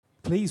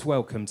please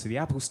welcome to the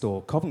Apple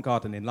Store, Covent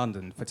Garden in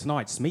London, for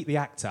tonight's Meet the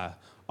Actor,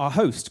 our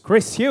host,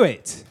 Chris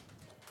Hewitt.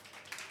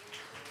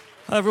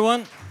 Hi,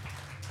 everyone.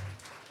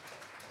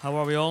 How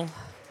are we all?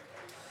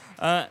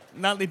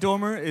 Natalie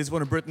Dormer is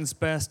one of Britain's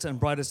best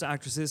and brightest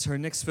actresses. Her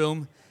next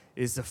film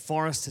is The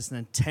Forest. It's an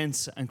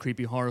intense and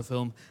creepy horror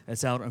film.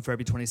 It's out on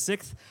February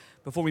 26th.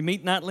 Before we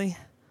meet Natalie,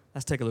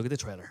 let's take a look at the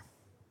trailer.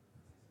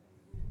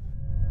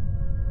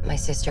 My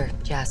sister,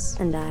 Jess.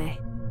 And I.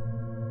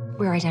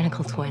 We're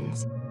identical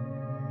twins.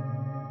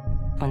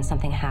 When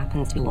something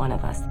happens to one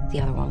of us, the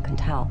other one can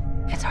tell.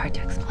 It's hard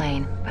to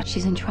explain, but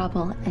She's in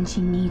trouble and she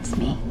needs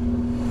me.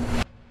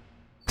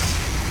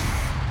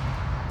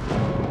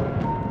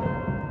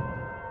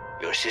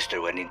 Your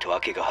sister went into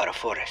Akigahara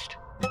Forest.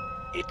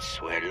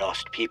 It's where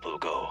lost people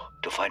go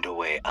to find a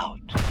way out.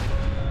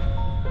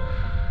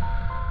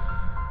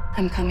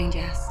 I'm coming,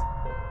 Jess.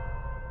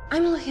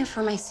 I'm looking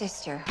for my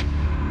sister.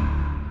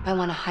 I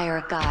want to hire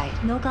a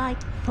guide. No guide.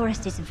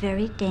 Forest is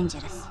very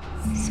dangerous.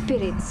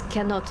 Spirits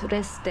cannot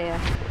rest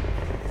there.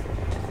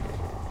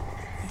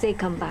 They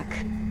come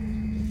back.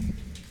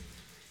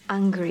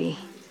 Angry.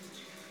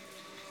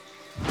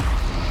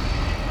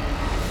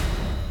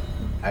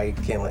 I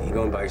can't let you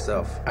go in by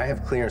yourself. I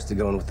have clearance to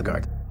go in with the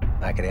guard.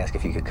 I could ask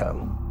if you could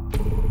come.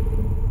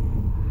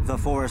 The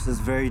forest is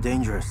very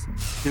dangerous.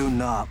 Do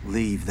not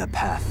leave the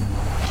path.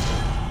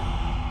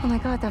 Oh my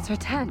god, that's her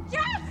tent.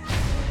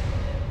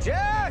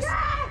 Jess!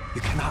 You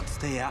cannot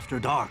stay after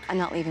dark. I'm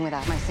not leaving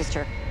without my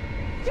sister.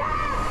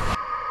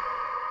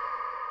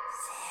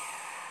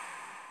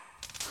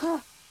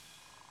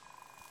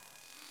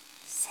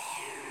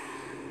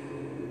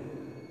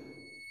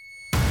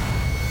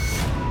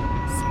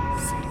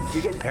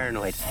 You're getting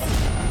paranoid.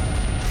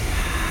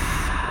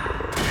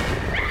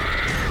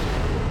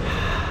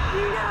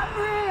 You're not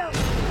real!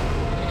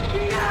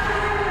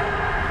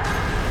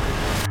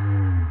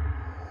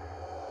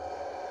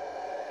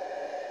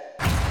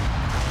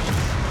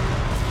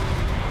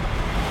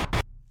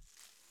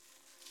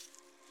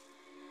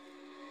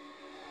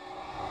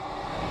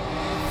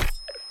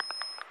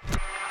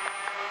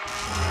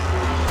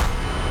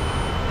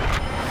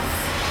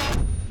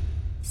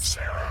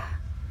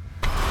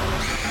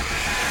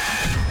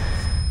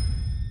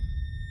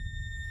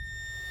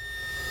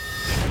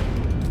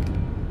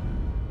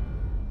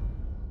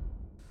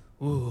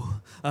 Ooh,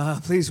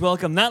 please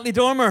welcome Natalie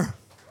Dormer.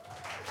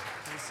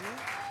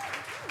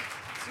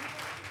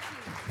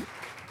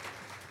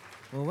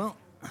 Well,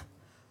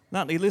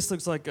 Natalie, this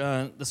looks like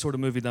the sort of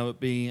movie that would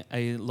be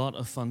a lot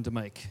of fun to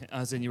make.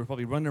 As in, you were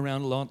probably running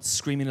around a lot,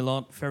 screaming a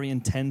lot, very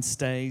intense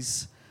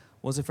days.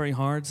 Was it very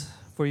hard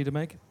for you to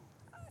make?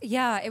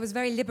 Yeah, it was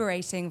very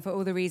liberating for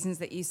all the reasons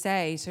that you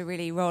say, to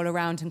really roll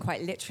around and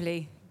quite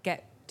literally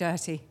get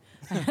dirty.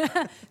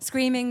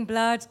 Screaming,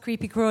 blood,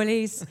 creepy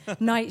crawlies,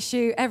 night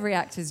shoot, every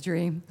actor's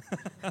dream.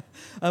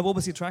 What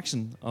was the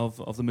attraction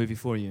of the movie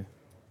for you?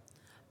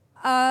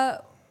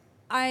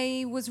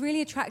 I was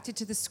really attracted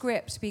to the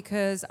script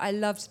because I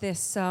loved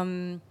this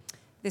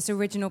this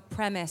original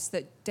premise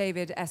that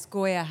David S.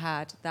 Goyer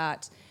had,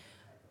 that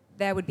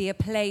there would be a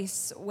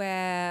place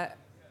where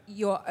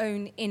your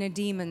own inner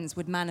demons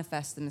would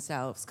manifest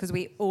themselves, because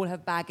we all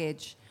have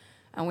baggage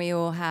and we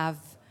all have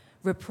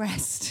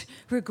repressed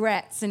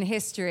regrets and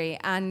history,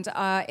 and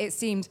it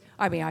seemed,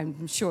 I mean,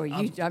 I'm sure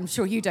you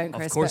don't,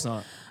 Chris. Of course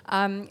not.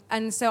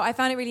 And so I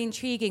found it really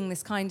intriguing,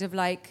 this kind of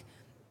like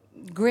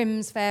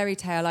Grimm's fairy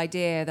tale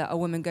idea that a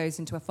woman goes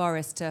into a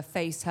forest to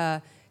face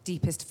her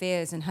deepest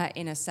fears and her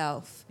inner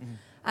self. Mm-hmm.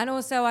 And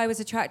also I was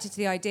attracted to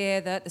the idea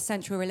that the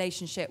central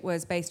relationship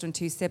was based on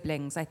two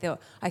siblings. I thought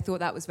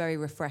that was very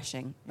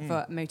refreshing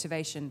for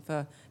motivation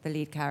for the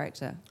lead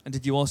character. And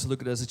did you also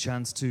look at it as a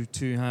chance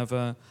to have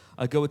a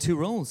go at two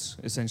roles,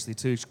 essentially,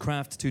 to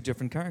craft two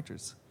different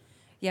characters?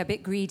 Yeah, a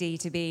bit greedy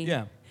to be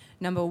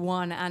number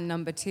one and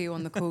number two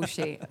on the call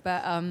sheet.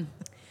 But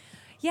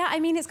yeah, I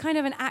mean, it's kind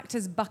of an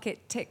actor's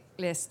bucket tick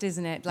list,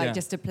 isn't it? Like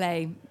just to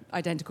play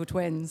identical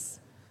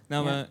twins.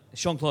 Now,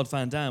 Jean-Claude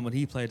Van Damme, when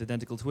he played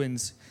identical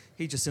twins,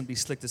 he just simply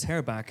slicked his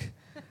hair back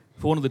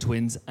for one of the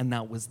twins, and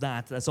that was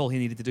that. That's all he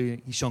needed to do.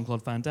 He's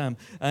Jean-Claude Van Damme.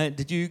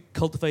 Did you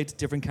cultivate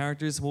different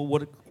characters? Well,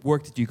 what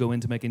work did you go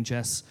into making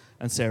Jess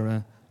and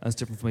Sarah as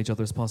different from each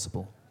other as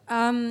possible?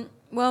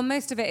 Well,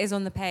 most of it is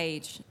on the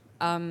page.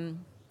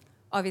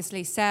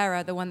 Obviously,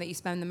 Sarah, the one that you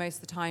spend the most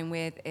of the time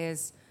with,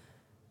 is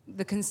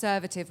the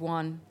conservative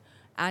one,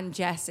 and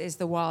Jess is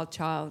the wild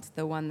child,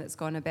 the one that's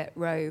gone a bit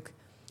rogue.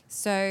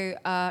 So,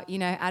 add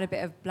a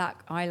bit of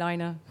black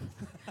eyeliner,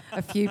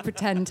 a few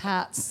pretend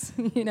hats,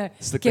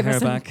 Slick the hair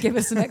back. Give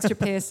us some extra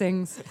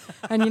piercings,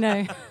 and,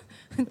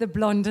 the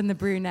blonde and the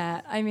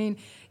brunette. I mean,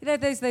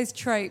 there's those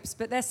tropes,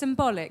 but they're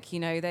symbolic,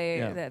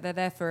 they're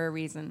there for a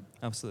reason.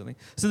 Absolutely.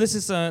 So this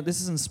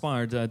is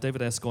inspired.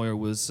 David S. Goyer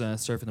was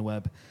surfing the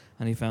web,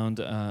 and he found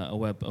a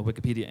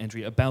Wikipedia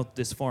entry about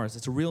this forest.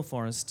 It's a real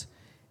forest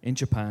in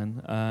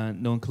Japan,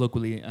 known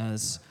colloquially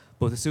as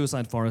both the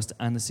Suicide Forest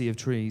and the Sea of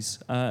Trees.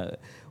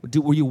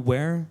 Were you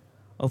aware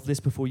of this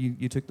before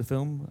you took the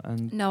film?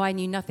 And no, I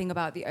knew nothing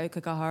about the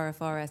Okigahara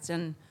Forest,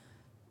 and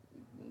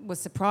was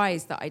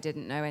surprised that I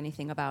didn't know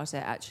anything about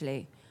it,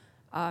 actually.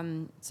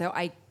 So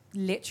I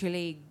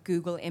literally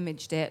Google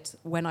imaged it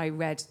when I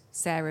read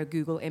Sarah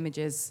Google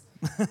Images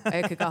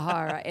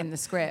Okigahara in the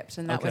script,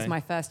 and that was my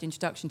first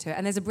introduction to it.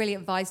 And there's a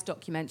brilliant Vice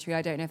documentary.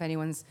 I don't know if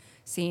anyone's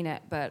seen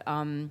it, but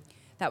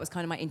that was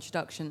kind of my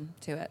introduction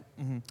to it.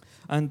 Mm-hmm.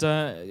 And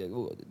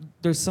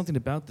there's something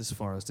about this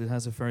forest. It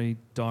has a very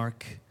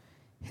dark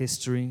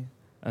history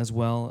as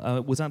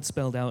well. Was that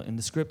spelled out in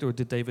the script, or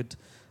did David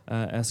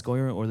S.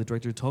 Goyer or the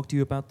director talk to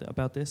you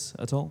about this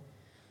at all?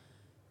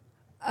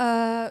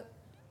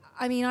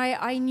 I mean,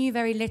 I knew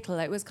very little.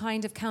 It was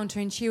kind of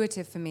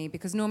counterintuitive for me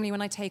because normally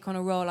when I take on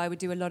a role, I would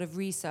do a lot of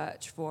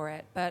research for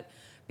it. But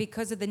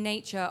because of the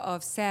nature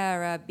of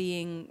Sarah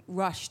being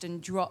rushed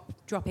and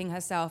dropping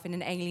herself in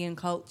an alien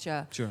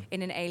culture,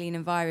 in an alien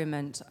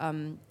environment,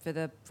 for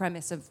the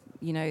premise of,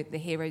 the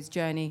hero's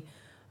journey,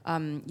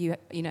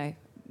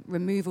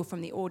 removal from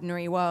the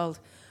ordinary world.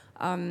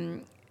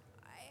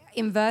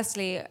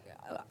 Inversely,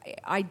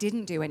 I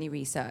didn't do any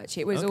research.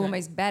 It was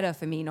almost better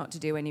for me not to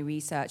do any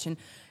research. And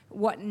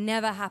what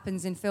never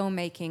happens in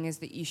filmmaking is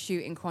that you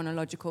shoot in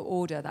chronological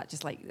order.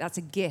 That's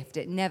a gift.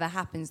 It never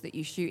happens that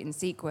you shoot in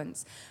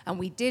sequence. And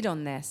we did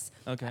on this.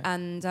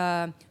 And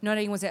not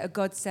only was it a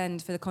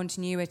godsend for the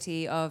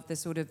continuity of the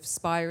sort of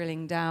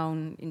spiraling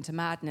down into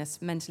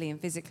madness mentally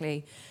and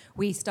physically,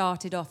 we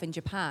started off in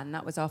Japan.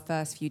 That was our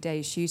first few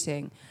days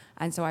shooting.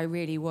 And so I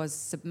really was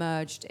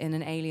submerged in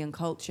an alien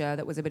culture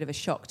that was a bit of a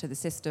shock to the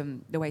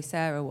system, the way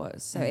Sarah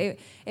was. So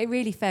it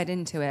really fed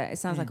into it. It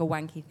sounds like a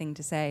wanky thing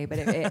to say, but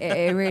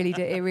it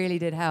really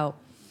did help.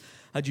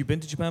 Had you been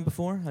to Japan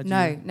before?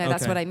 No,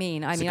 that's what I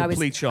mean. I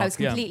was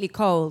completely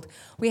cold.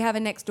 We have a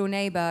next door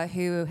neighbor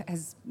who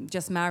has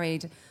just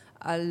married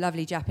a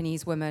lovely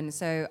Japanese woman,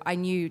 so I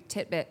knew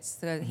tidbits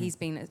that he's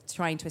been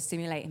trying to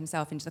assimilate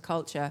himself into the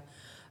culture,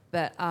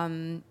 but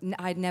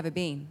I'd never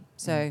been.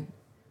 So.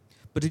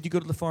 But did you go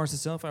to the forest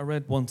itself? I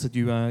read once that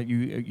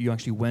you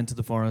actually went to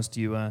the forest.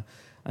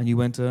 And you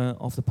went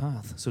off the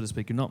path, so to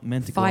speak. You're not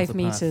meant to go off the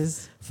path. 5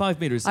 meters. 5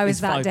 meters. I was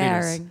that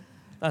daring. Meters.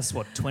 That's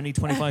what, 20,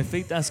 25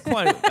 feet? That's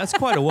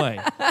quite a way.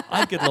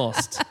 I'd get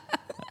lost.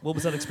 What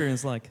was that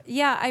experience like?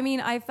 Yeah, I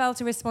mean, I felt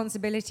a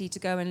responsibility to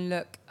go and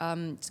look,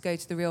 to go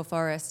to the real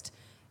forest,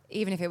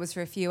 even if it was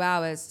for a few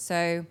hours.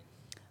 So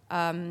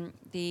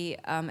the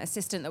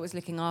assistant that was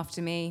looking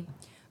after me,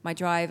 my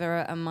driver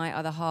and my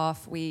other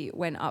half, we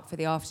went up for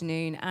the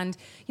afternoon, and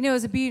it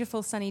was a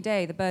beautiful sunny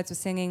day. The birds were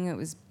singing. It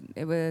was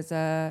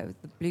the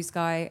blue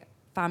sky.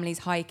 Families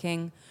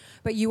hiking,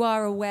 but you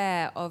are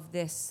aware of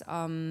this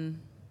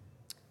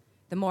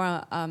the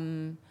more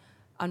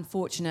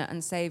unfortunate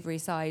and savoury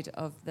side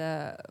of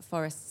the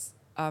forest's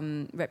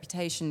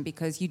reputation,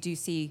 because you do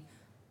see,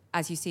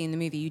 as you see in the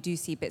movie, you do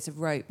see bits of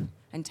rope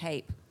and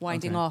tape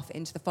winding off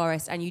into the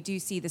forest, and you do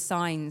see the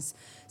signs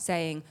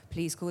saying,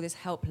 please call this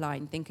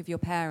helpline, think of your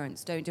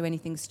parents, don't do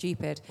anything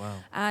stupid. Wow.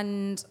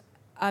 And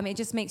it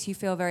just makes you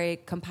feel very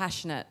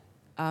compassionate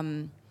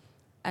and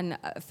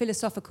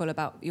philosophical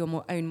about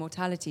your own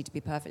mortality, to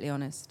be perfectly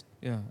honest.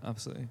 Yeah,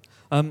 absolutely.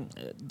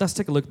 Let's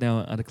take a look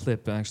now at a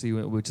clip, actually,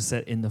 which is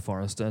set in the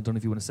forest. I don't know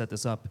if you want to set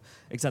this up.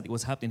 Exactly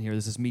what's happening here.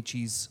 This is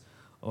Michi's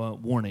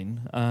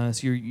warning.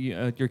 So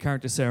your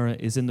character, Sarah,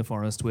 is in the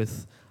forest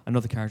with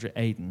another character,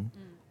 Aiden,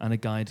 and a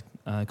guide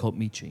called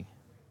Michi.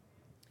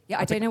 Yeah,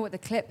 I don't know what the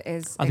clip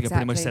is. I think I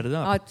pretty much set it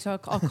up.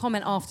 I'll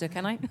comment after,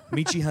 can I?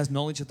 Michi has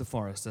knowledge of the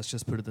forest. Let's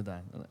just put it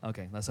down.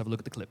 Okay, let's have a look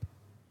at the clip.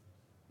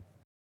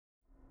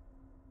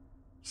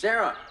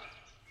 Sarah!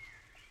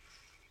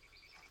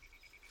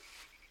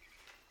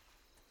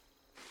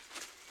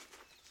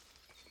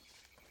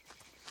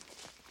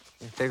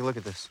 Take a look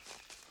at this.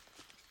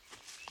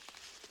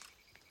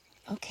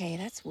 Okay,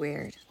 that's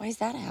weird. Why is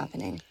that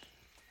happening?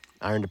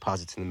 Iron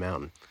deposits in the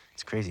mountain.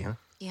 It's crazy, huh?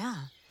 Yeah.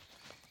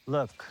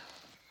 Look,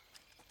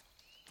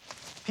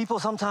 people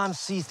sometimes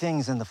see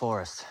things in the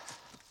forest.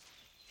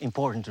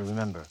 Important to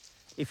remember.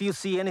 If you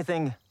see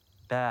anything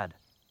bad,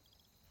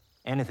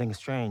 anything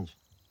strange,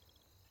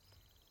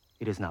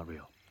 it is not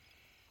real,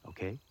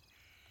 okay?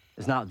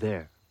 It's not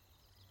there.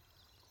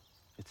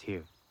 It's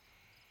here.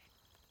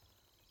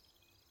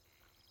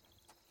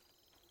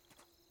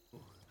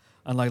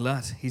 And like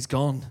that, he's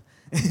gone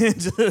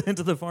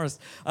into the forest.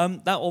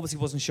 That obviously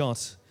wasn't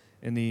shot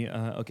in the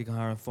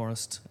Okigahara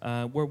forest.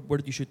 Where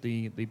did you shoot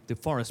the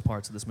forest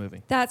parts of this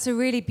movie? That's a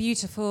really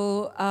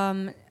beautiful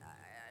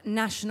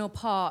national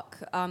park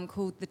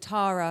called the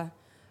Tara.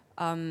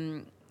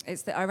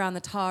 It's around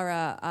the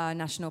Tara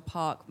National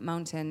Park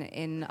mountain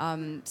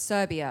in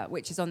Serbia,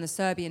 which is on the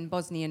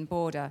Serbian-Bosnian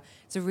border.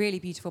 It's a really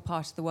beautiful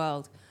part of the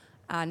world,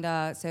 and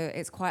so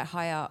it's quite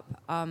high up.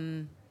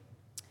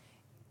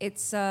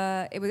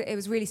 It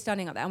was really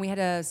stunning up there, and we had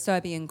a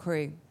Serbian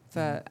crew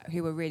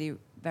who were really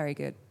very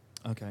good.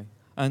 Okay,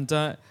 and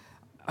are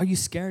you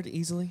scared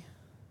easily?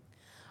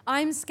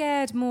 I'm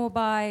scared more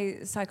by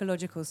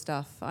psychological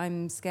stuff.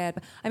 I'm scared.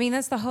 I mean,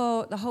 that's the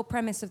whole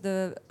premise of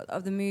the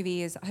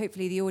movie is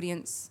hopefully the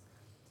audience.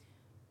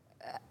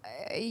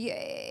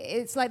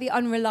 It's like the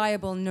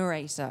unreliable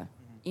narrator.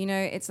 You know,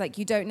 it's like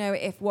you don't know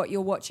if what you're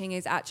watching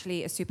is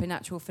actually a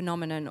supernatural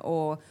phenomenon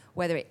or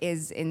whether it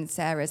is in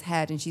Sarah's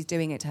head and she's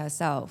doing it to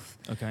herself.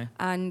 Okay.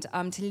 And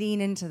to lean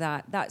into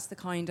that, that's the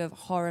kind of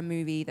horror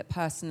movie that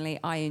personally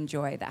I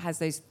enjoy, that has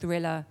those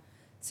thriller,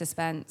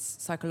 suspense,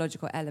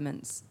 psychological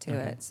elements to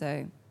it.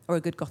 So, or a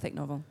good gothic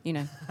novel, you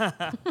know.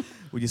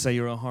 Would you say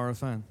you're a horror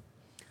fan?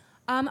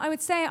 I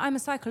would say I'm a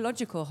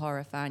psychological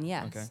horror fan,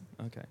 yes.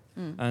 Okay.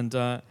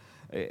 And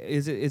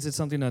is it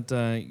something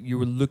that you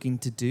were looking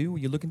to do? Were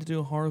you looking to do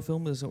a horror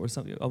film, or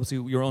something? Obviously,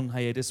 you're on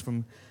hiatus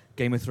from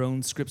Game of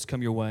Thrones. Scripts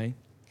come your way.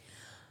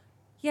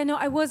 Yeah, no,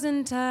 I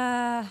wasn't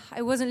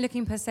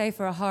looking per se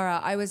for a horror.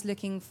 I was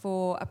looking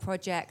for a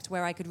project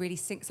where I could really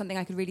something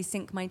I could really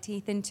sink my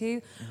teeth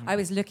into. I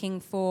was looking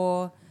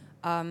for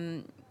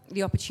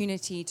the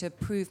opportunity to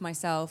prove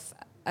myself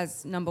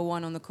as number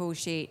one on the call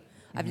sheet.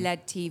 I've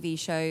led TV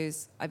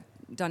shows. I've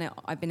done it.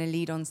 I've been a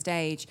lead on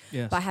stage,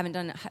 but I haven't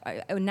done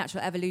a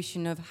natural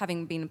evolution of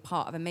having been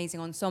part of amazing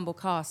ensemble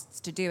casts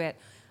to do it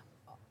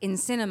in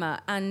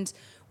cinema. And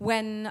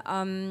when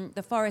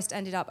The Forest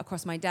ended up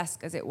across my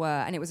desk, as it were,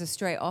 and it was a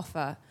straight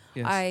offer,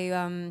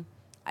 I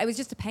was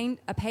just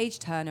a page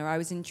turner. I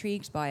was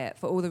intrigued by it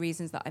for all the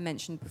reasons that I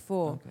mentioned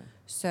before. Okay.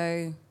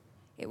 So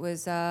it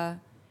was.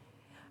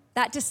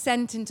 That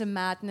descent into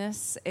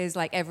madness is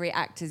like every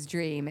actor's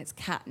dream. It's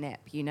catnip,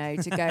 you know,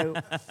 to go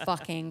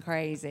fucking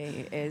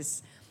crazy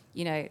is,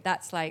 you know,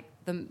 that's like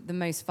the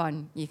most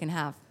fun you can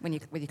have when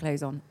with your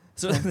clothes on.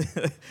 So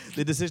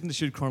the decision to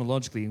shoot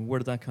chronologically, where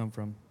did that come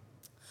from?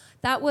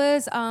 That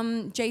was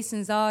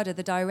Jason Zarda,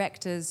 the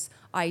director's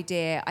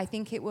idea. I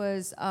think it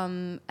was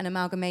an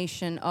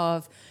amalgamation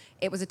of,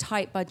 it was a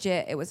tight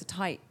budget, it was a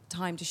tight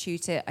time to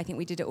shoot it. I think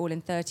we did it all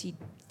in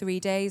 33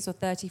 days or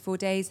 34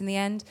 days in the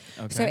end.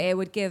 Okay. So it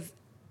would give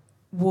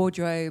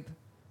wardrobe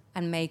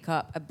and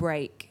makeup a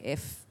break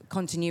if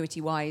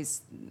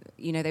continuity-wise,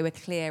 you know, they were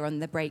clear on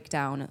the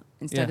breakdown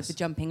instead of the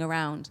jumping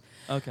around.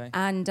 Okay.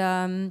 And,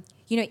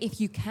 you know, if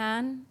you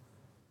can,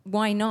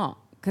 why not?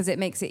 Because it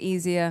makes it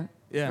easier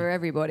for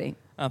everybody.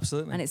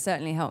 Absolutely. And it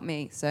certainly helped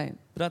me, so.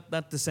 But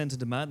that descent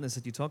into madness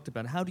that you talked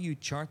about, how do you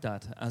chart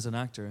that as an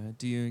actor?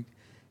 Do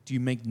you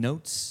make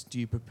notes? Do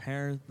you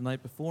prepare the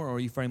night before, or are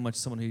you very much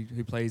someone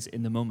who plays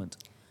in the moment?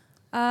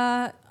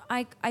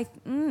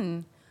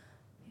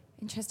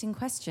 Interesting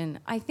question.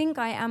 I think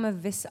I am a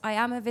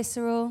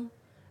visceral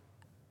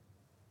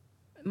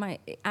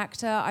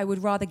actor. I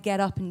would rather get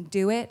up and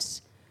do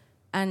it,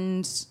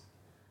 and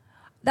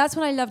that's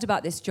what I loved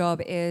about this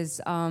job is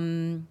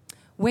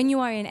when you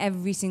are in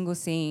every single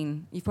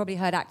scene. You've probably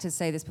heard actors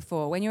say this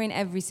before. When you're in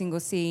every single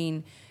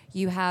scene,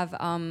 you have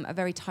a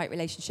very tight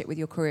relationship with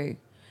your crew.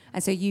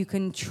 And so you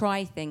can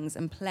try things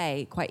and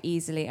play quite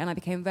easily. And I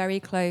became very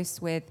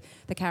close with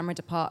the camera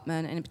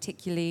department, and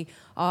particularly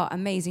our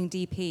amazing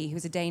DP, who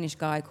was a Danish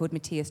guy called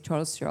Mathias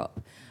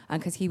Troelstrup,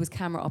 because he was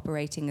camera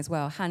operating as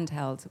well,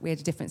 handheld. We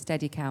had a different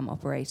Steadicam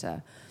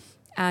operator.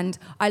 And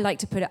I like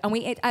to put it,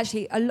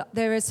 and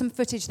there is some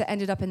footage that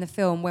ended up in the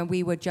film when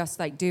we were just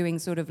like doing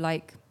sort of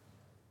like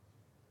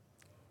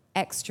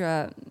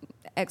extra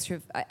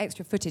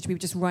footage. We were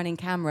just running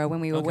camera when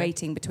we were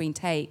waiting between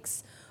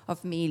takes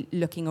of me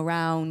looking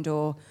around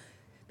or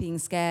being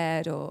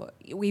scared, or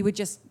we would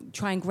just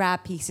try and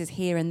grab pieces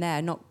here and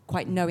there, not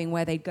quite knowing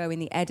where they'd go in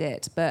the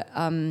edit. But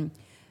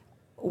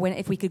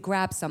if we could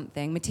grab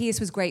something, Matthias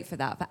was great for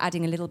that, for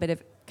adding a little bit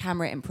of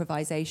camera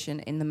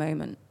improvisation in the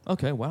moment.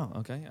 Okay, wow,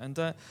 okay. And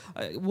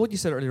what you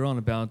said earlier on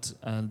about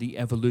the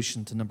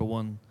evolution to number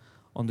one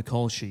on the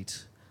call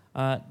sheet,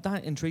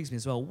 that intrigues me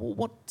as well.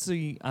 What's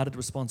the added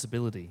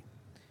responsibility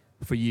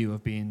for you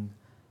of being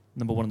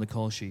number one on the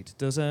call sheet?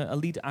 Does a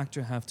lead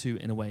actor have to,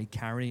 in a way,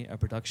 carry a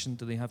production?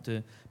 Do they have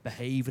to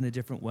behave in a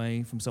different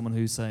way from someone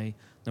who's, say,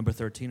 number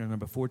 13 or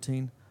number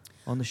 14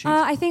 on the sheet?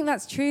 I think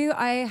that's true.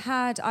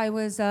 I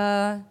was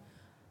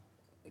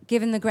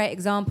given the great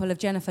example of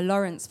Jennifer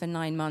Lawrence for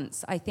 9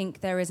 months. I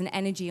think there is an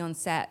energy on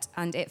set,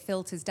 and it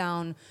filters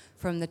down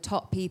from the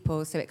top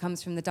people. So it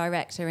comes from the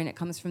director, and it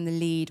comes from the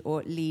lead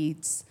or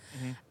leads.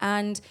 Mm-hmm.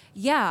 And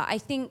yeah, I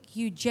think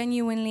you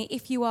genuinely,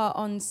 if you are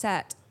on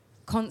set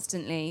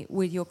constantly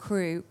with your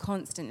crew,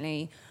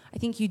 constantly, I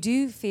think you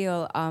do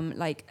feel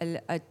like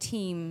a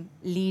team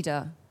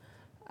leader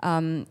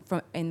in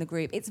the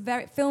group.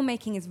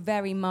 Filmmaking is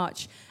very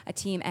much a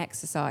team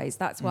exercise.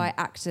 That's why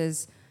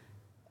actors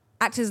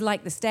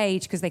like the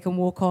stage, because they can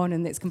walk on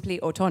and it's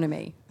complete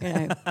autonomy. You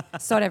know,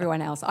 sod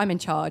everyone else. I'm in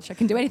charge. I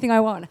can do anything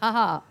I want.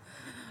 Haha.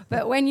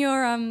 But when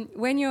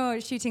you're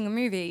shooting a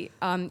movie,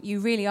 you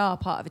really are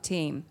part of a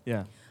team.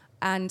 Yeah.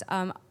 And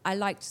I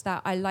liked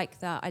that. I like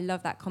that. I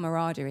love that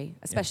camaraderie,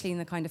 especially in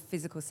the kind of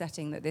physical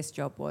setting that this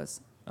job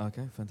was.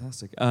 Okay,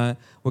 fantastic. We're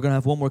going to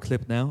have one more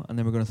clip now, and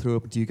then we're going to throw it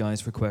open to you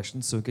guys for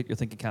questions, so get your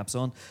thinking caps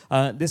on.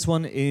 This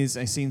one is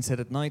a scene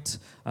set at night.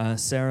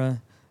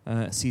 Sarah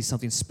sees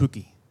something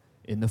spooky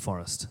in the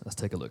forest. Let's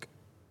take a look.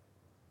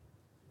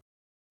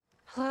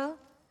 Hello?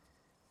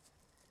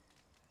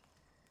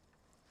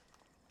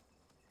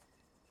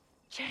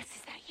 Jess,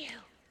 is that you?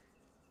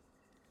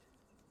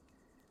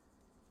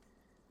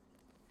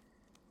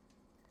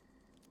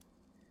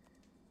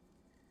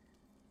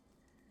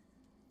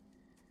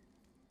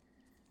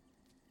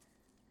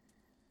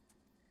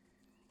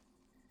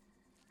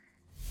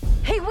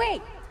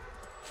 wait!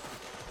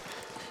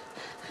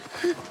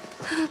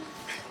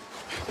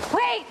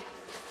 Wait!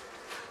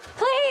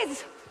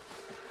 Please!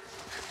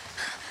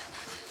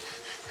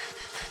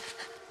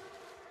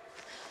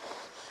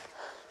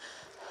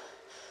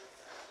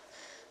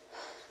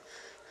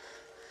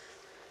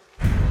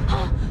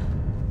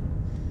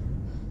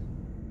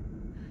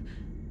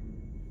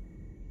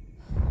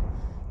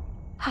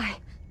 Hi.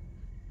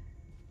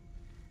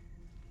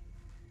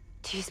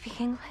 Do you speak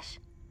English?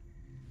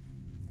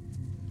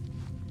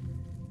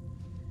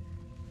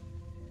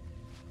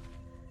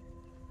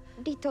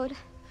 Vitor.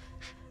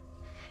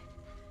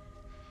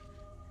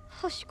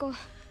 Hoshko.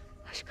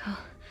 Hoshko,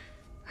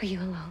 are you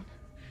alone?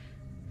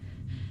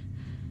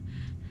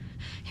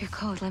 You're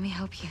cold. Let me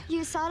help you.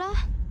 You Sara?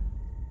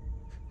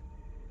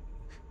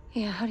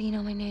 Yeah, how do you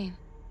know my name?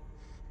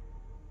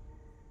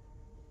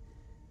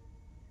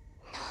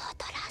 No,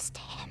 trust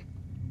him.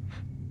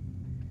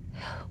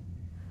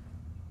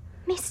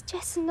 Miss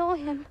Jess know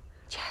him.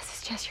 Jess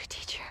is just your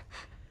teacher.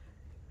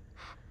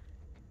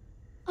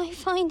 I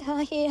find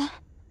her here.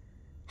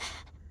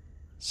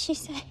 She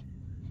say,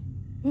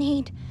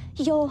 need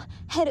your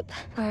help.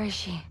 Where is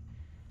she?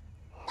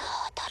 No,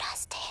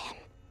 trust him.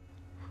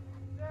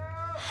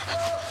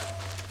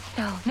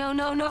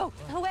 No.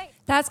 Oh, wait.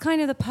 That's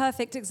kind of the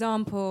perfect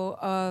example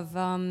of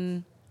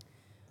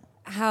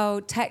how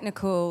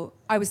technical.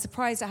 I was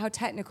surprised at how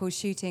technical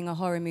shooting a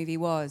horror movie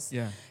was.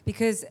 Yeah.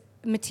 Because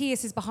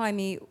Matthias is behind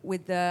me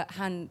with the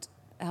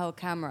handheld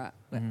camera,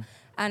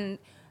 and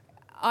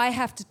I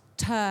have to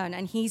turn,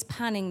 and he's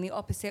panning the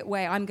opposite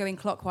way. I'm going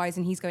clockwise,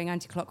 and he's going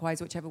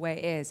anti-clockwise, whichever way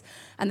it is.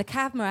 And the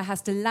camera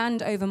has to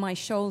land over my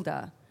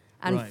shoulder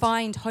and Right.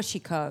 find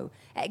Hoshiko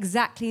at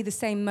exactly the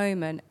same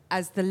moment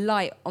as the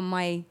light on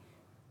my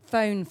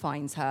phone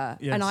finds her,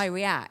 Yes. and I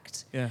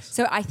react. Yes.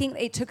 So I think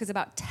it took us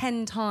about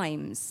 10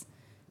 times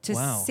to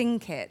Wow.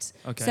 sync it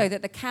Okay. so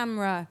that the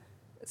camera,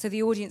 so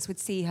the audience would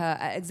see her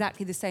at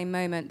exactly the same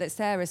moment that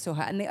Sarah saw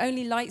her. And the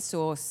only light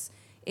source,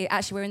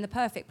 actually, we're in the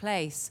perfect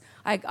place.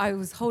 I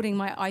was holding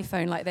my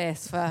iPhone like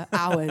this for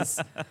hours.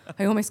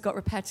 I almost got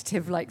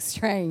repetitive, like,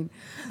 strain.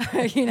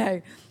 You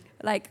know,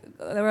 like,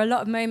 there were a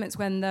lot of moments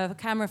when the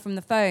camera from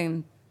the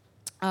phone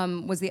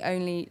was the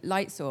only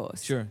light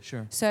source. Sure.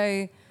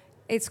 So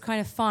it's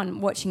kind of fun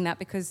watching that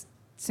because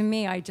to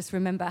me, I just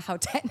remember how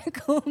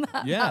technical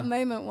that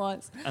moment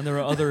was. And there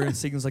are other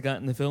signals like that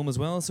in the film as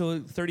well. So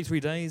 33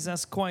 days,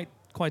 that's quite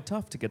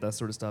tough to get that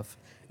sort of stuff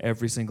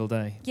every single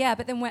day. Yeah,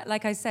 but then,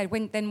 like I said,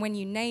 when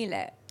you nail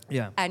it,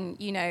 Yeah. and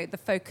you know the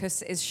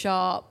focus is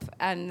sharp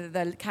and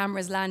the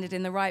camera's landed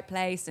in the right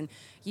place and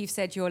you've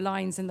said your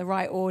lines in the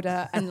right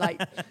order and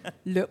like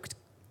looked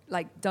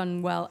like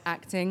done well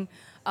acting.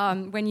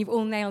 When you've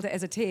all nailed it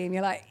as a team,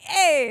 you're like,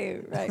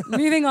 hey, right,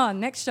 moving on,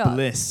 next shot.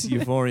 Bliss,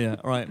 euphoria.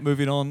 All right,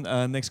 moving on.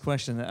 Next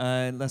question.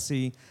 Let's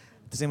see.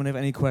 Does anyone have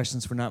any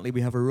questions for Natalie?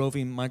 We have a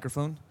roving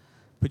microphone.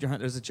 Put your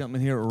hand. There's a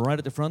gentleman here right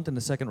at the front in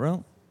the second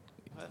row.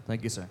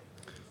 Thank you, sir.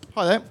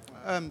 Hi there.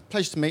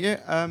 Pleasure to meet you.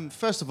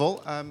 First of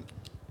all,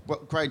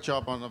 great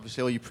job on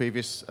obviously all your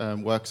previous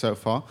work so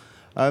far.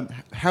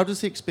 How does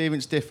the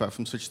experience differ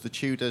from such as The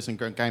Tudors and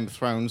Game of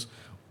Thrones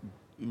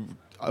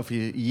of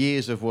your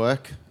years of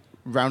work,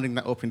 rounding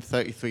that up in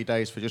 33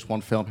 days for just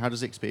one film? How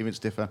does the experience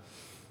differ?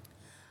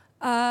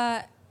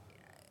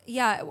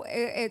 Yeah,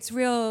 it's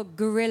real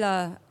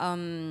guerrilla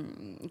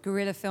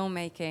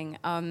filmmaking.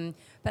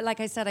 But like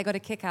I said, I got a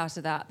kick out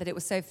of that it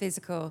was so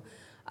physical.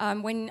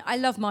 When I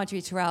love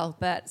Marjorie Terrell,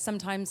 but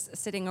sometimes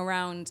sitting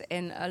around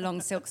in a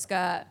long silk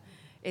skirt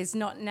is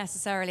not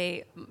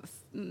necessarily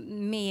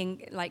me,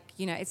 and like,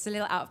 you know, it's a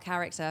little out of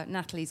character.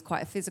 Natalie's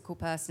quite a physical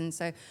person,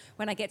 so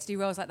when I get to do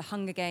roles like The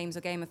Hunger Games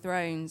or Game of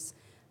Thrones,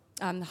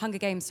 The Hunger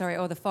Games,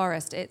 or The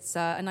Forest, it's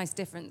a nice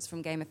difference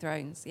from Game of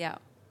Thrones, yeah.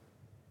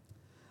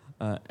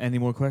 Any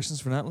more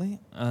questions for Natalie?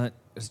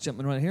 There's a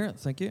gentleman right here.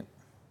 Thank you.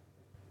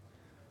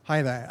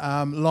 Hi there.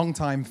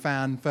 Long-time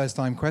fan,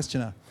 first-time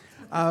questioner.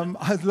 I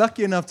was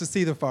lucky enough to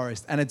see The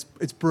Forest, and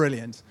it's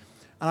brilliant.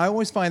 And I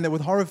always find that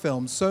with horror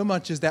films, so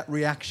much is that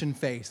reaction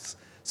face.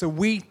 So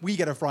we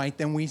get a fright,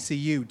 then we see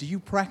you. Do you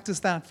practice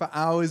that for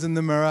hours in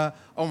the mirror?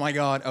 Oh my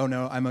God, oh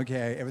no, I'm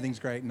okay, everything's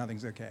great,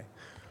 nothing's okay.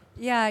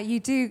 Yeah, you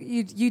do.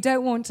 You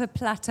don't want to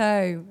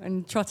plateau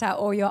and trot out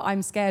all your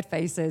I'm scared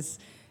faces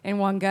in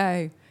one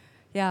go.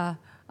 Yeah.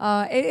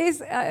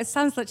 It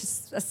sounds like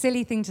a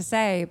silly thing to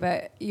say,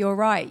 but you're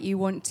right. You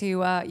want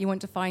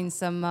to find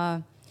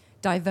some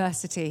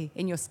diversity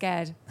in your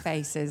scared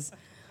faces.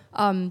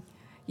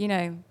 You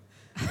know,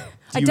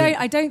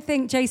 I don't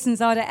think Jason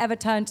Zarda ever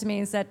turned to me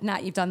and said,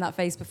 "Nat, you've done that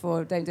face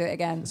before. Don't do it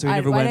again." So I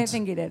don't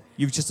think he did.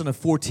 You've just done a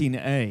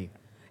 14A.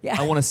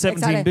 Yeah, I want a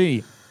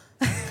 17B.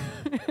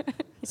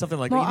 Something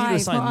like more that. You need to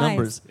eyes, assign more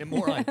numbers. eyes. Yeah,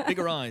 more eyes,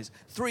 bigger eyes,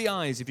 3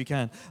 eyes if you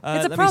can.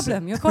 It's a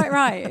problem. You're quite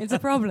right. It's a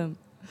problem.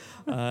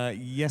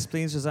 Yes,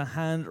 please. There's a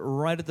hand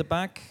right at the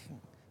back.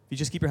 If you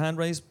just keep your hand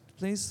raised,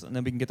 please, and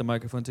then we can get the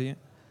microphone to you.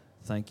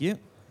 Thank you.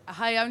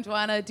 Hi, I'm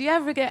Joanna. Do you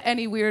ever get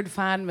any weird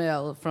fan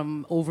mail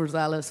from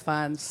overzealous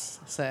fans,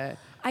 say?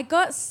 I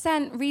got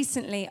sent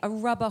recently a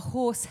rubber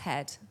horse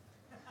head.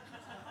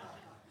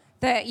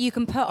 that you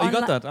can put Oh, on. you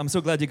got that. I'm so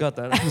glad you got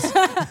that.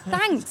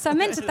 Thanks. I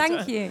meant to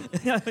thank you.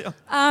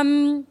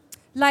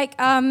 Like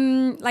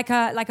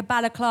a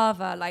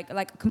balaclava,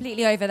 like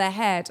completely over their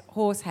head,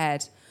 horse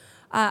head.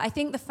 I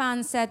think the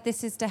fans said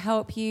this is to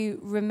help you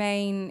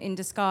remain in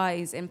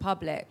disguise in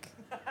public.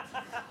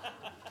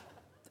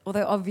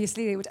 Although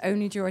obviously it would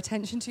only draw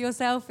attention to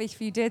yourself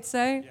if you did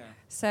so. Yeah.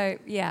 So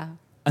yeah.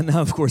 And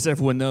now, of course,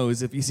 everyone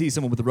knows if you see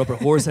someone with a rubber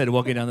horse head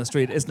walking down the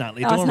street, it's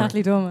Natalie Dormer. It's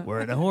Natalie Dormer.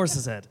 Wearing a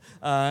horse's head.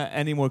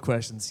 Any more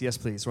questions? Yes,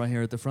 please. Right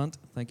here at the front.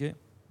 Thank you.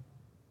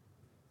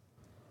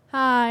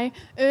 Hi.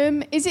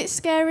 Is it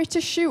scary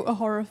to shoot a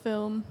horror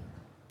film?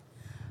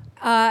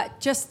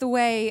 Just the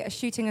way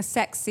shooting a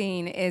sex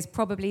scene is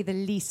probably the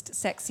least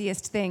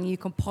sexiest thing you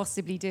can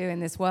possibly do in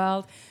this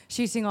world.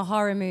 Shooting a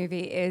horror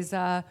movie is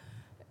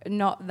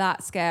not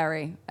that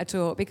scary at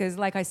all because,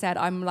 like I said,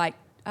 I'm like,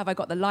 have I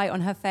got the light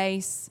on her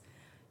face?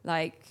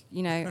 Like,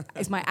 you know,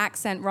 is my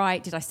accent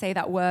right? Did I say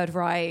that word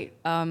right?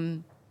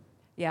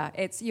 Yeah,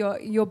 it's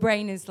your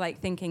brain is like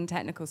thinking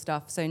technical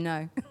stuff, so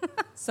no.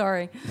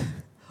 Sorry.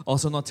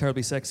 Also not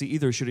terribly sexy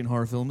either, shooting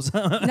horror films,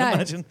 I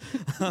imagine.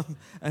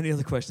 Any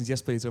other questions?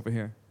 Yes, please, over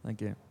here. Thank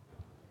you.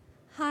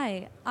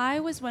 Hi. I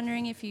was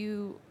wondering if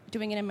you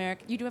doing an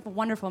American... You do have a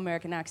wonderful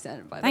American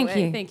accent, by the Thank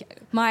way. you. Thank you.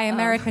 My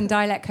American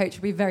dialect coach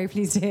would be very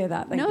pleased to hear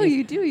that. Thank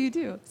you. You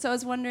do. So I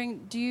was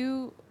wondering, do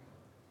you...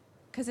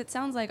 Because it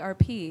sounds like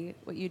RP,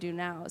 what you do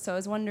now. So I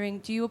was wondering,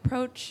 do you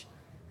approach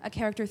a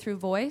character through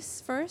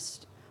voice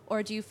first?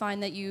 Or do you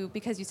find that you...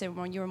 Because you said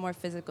when you were more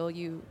physical,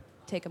 you...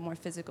 take a more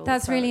physical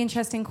That's a really approach.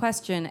 interesting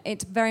question.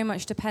 It very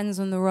much depends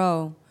on the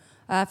role.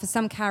 For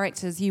some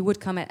characters, you would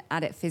come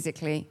at it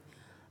physically.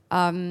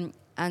 And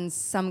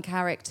some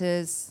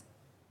characters,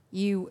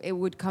 it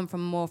would come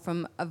more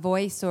from a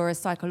voice or a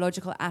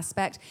psychological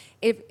aspect.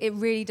 It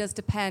really does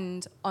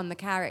depend on the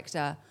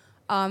character.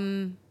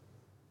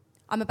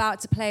 I'm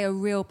about to play a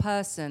real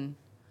person,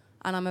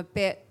 and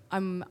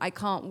I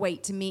can't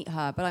wait to meet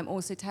her, but I'm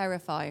also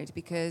terrified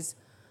because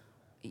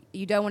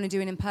you don't want to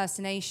do an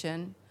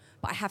impersonation,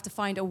 but I have to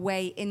find a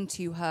way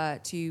into her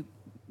to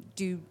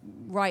do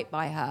right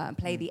by her and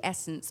play the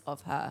essence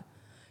of her.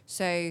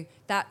 So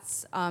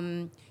that's,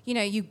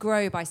 you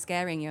grow by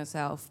scaring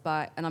yourself,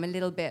 and I'm a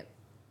little bit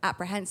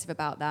apprehensive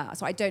about that.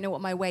 So I don't know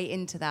what my way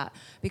into that,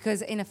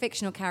 because in a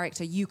fictional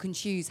character, you can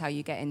choose how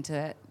you get into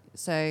it.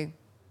 So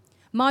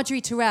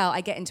Marjorie Terrell,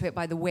 I get into it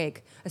by the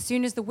wig. As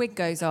soon as the wig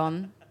goes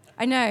on,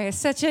 I know, it's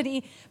such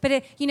an...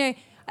 But,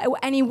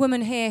 any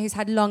woman here who's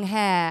had long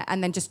hair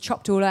and then just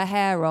chopped all her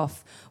hair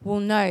off will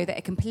know that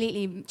it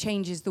completely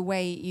changes the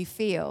way you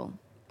feel,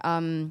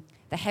 the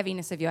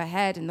heaviness of your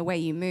head and the way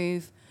you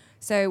move.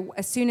 So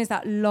as soon as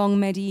that long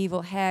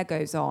medieval hair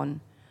goes on,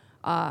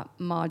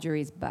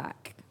 Marjorie's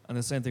back. And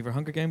the same thing for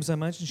Hunger Games, I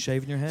imagine,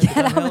 shaving your head.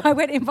 Yeah, I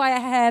went in by a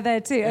hair there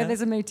too. Yeah.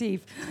 There's a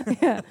motif.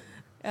 Yeah.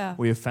 Yeah.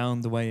 We have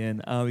found the way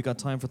in. We got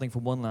time for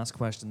one last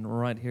question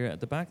right here at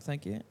the back.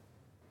 Thank you.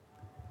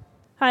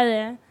 Hi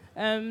there.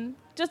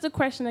 Just a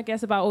question, I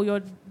guess, about all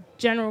your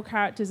general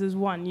characters as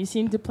one. You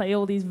seem to play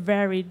all these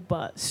varied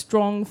but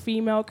strong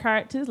female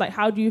characters. Like,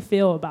 how do you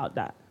feel about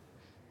that?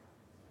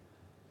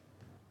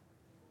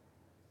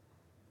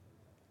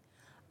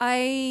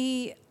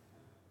 I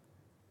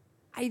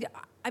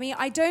mean,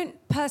 I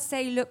don't per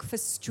se look for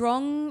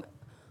strong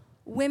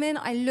women.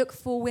 I look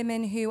for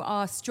women who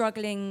are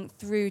struggling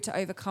through to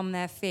overcome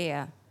their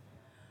fear.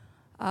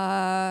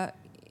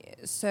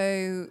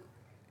 So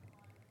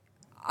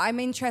I'm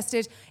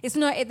interested. It's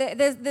not.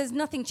 There's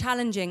nothing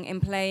challenging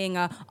in playing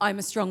I'm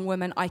a strong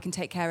woman, I can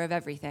take care of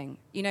everything.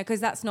 Because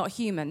that's not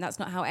human. That's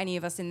not how any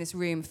of us in this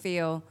room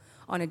feel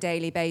on a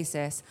daily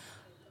basis.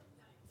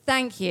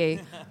 Thank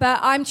you. But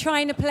I'm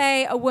trying to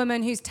play a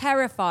woman who's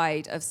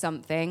terrified of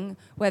something,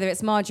 whether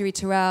it's Marjorie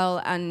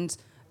Terrell and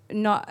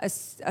not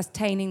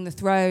attaining the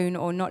throne,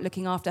 or not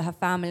looking after her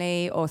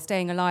family, or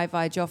staying alive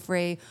via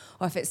Joffrey,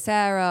 or if it's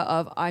Sarah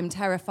of I'm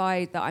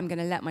terrified that I'm going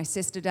to let my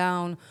sister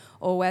down,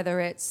 or whether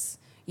it's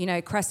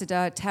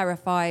Cressida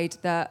terrified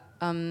that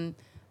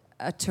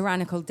a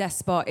tyrannical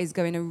despot is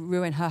going to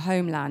ruin her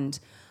homeland.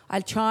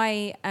 I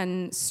try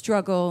and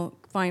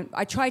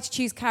I try to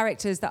choose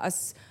characters that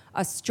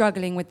are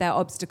struggling with their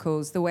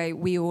obstacles the way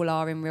we all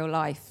are in real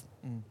life.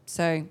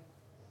 So.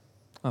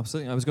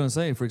 Absolutely. I was going to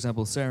say, for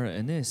example, Sarah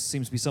Innes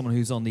seems to be someone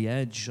who's on the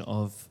edge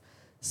of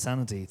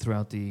sanity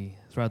throughout the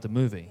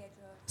movie.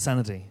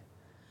 Sanity.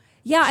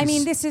 Yeah, I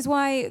mean, this is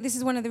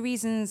one of the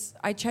reasons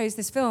I chose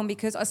this film,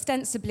 because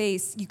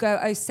ostensibly you go,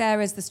 oh,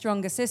 Sarah's the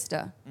stronger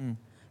sister.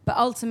 But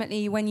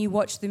ultimately, when you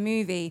watch the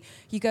movie,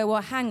 you go,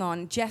 well, hang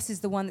on, Jess is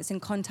the one that's in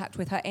contact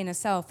with her inner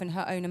self and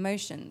her own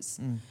emotions.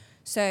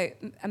 So,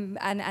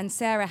 and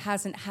Sarah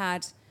hasn't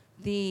had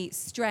the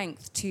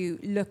strength to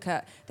look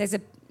at,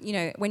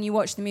 when you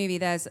watch the movie,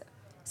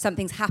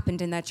 something's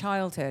happened in their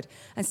childhood.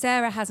 And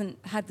Sarah hasn't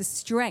had the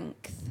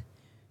strength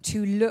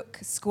to look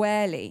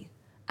squarely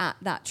at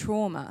that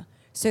trauma.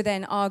 So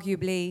then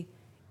arguably,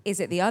 is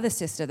it the other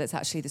sister that's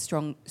actually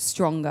the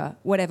stronger,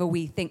 whatever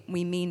we think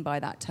we mean by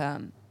that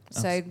term?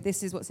 So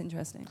this is what's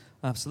interesting.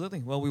 Absolutely.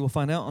 Well, we will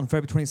find out on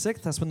February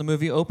 26th. That's when the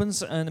movie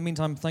opens. And in the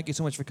meantime, thank you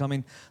so much for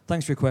coming.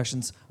 Thanks for your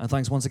questions. And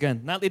thanks once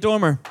again. Natalie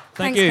Dormer.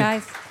 Thank you.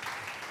 Thanks, guys.